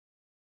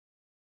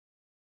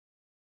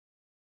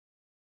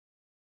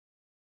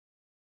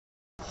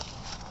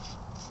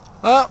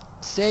Well,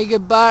 say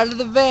goodbye to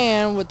the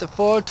van with the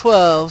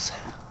 412s.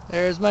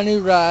 There's my new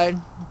ride.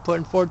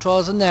 Putting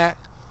 412s in that.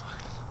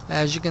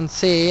 As you can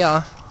see,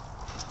 I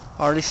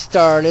already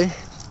started.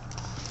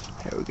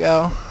 Here we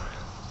go.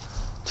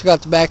 Took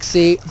out the back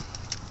seat.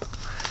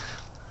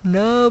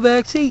 No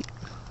back seat.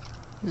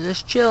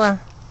 Just chilling.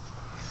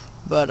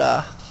 But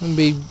I'm gonna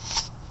be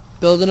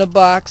building a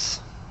box.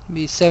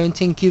 Be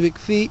 17 cubic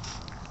feet.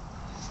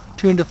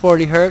 Tuned to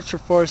 40 hertz for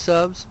 4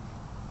 subs.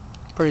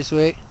 Pretty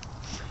sweet.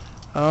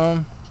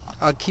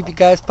 I'll keep you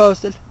guys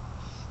posted.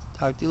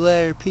 Talk to you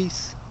later.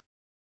 Peace.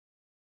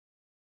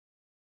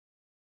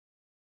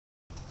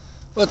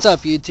 What's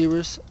up,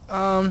 YouTubers?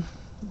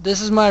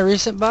 This is my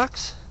recent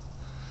box.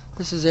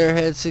 This is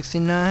Airhead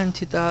 69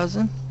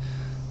 2000.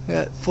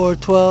 Got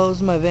 412s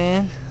in my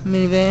van,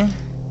 minivan.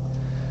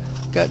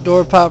 Got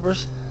door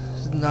poppers.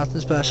 Nothing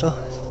special.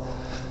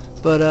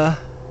 But I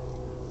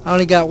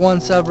only got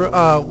one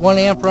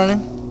amp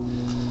running.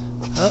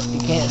 Oh, you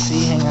can't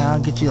see. Hang on, I'll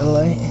get you the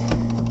light.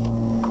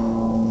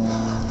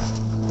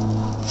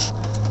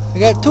 I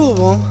got 2 of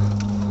them,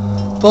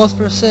 both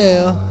for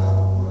sale.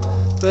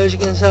 But as you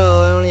can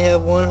tell, I only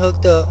have one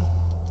hooked up.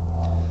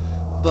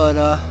 But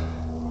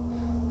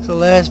the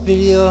last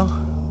video,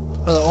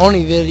 or the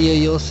only video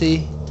you'll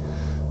see,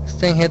 this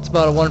thing hits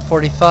about a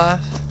 145.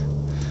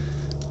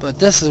 But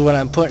this is what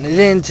I'm putting it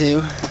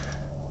into.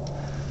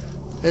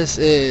 This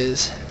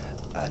is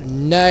a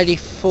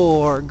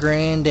 94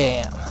 Grand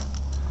Am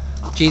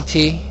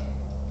GT,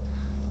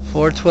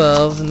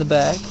 412s in the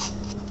back.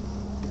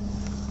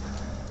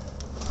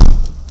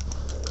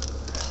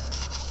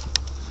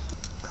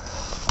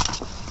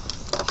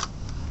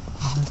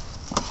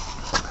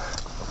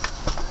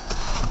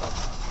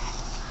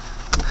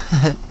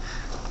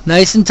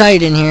 Nice and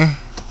tight in here.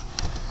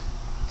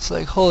 It's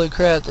like, holy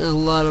crap, there's a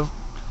lot of,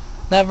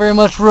 not very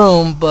much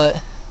room,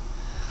 but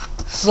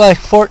it's like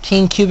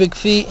 14 cubic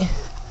feet.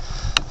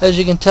 As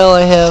you can tell,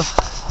 I have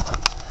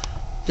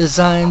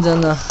designs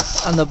on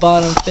the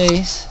bottom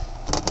face,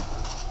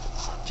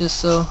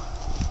 just so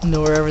you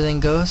know where everything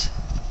goes.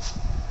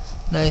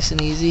 Nice and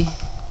easy.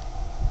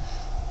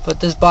 But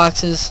this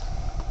box is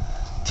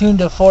tuned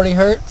to 40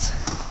 hertz,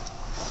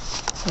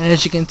 and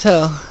as you can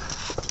tell,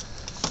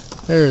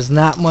 there is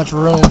not much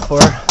room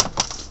for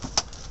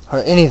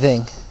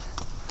anything.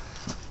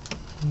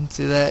 You can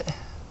see that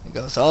it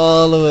goes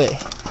all the way.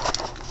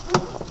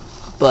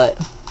 But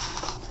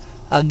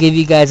I'll give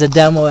you guys a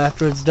demo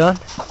after it's done.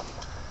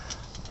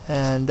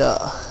 And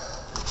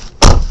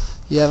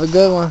you have a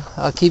good one.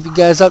 I'll keep you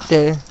guys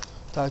updated.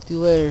 Talk to you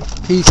later.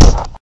 Peace.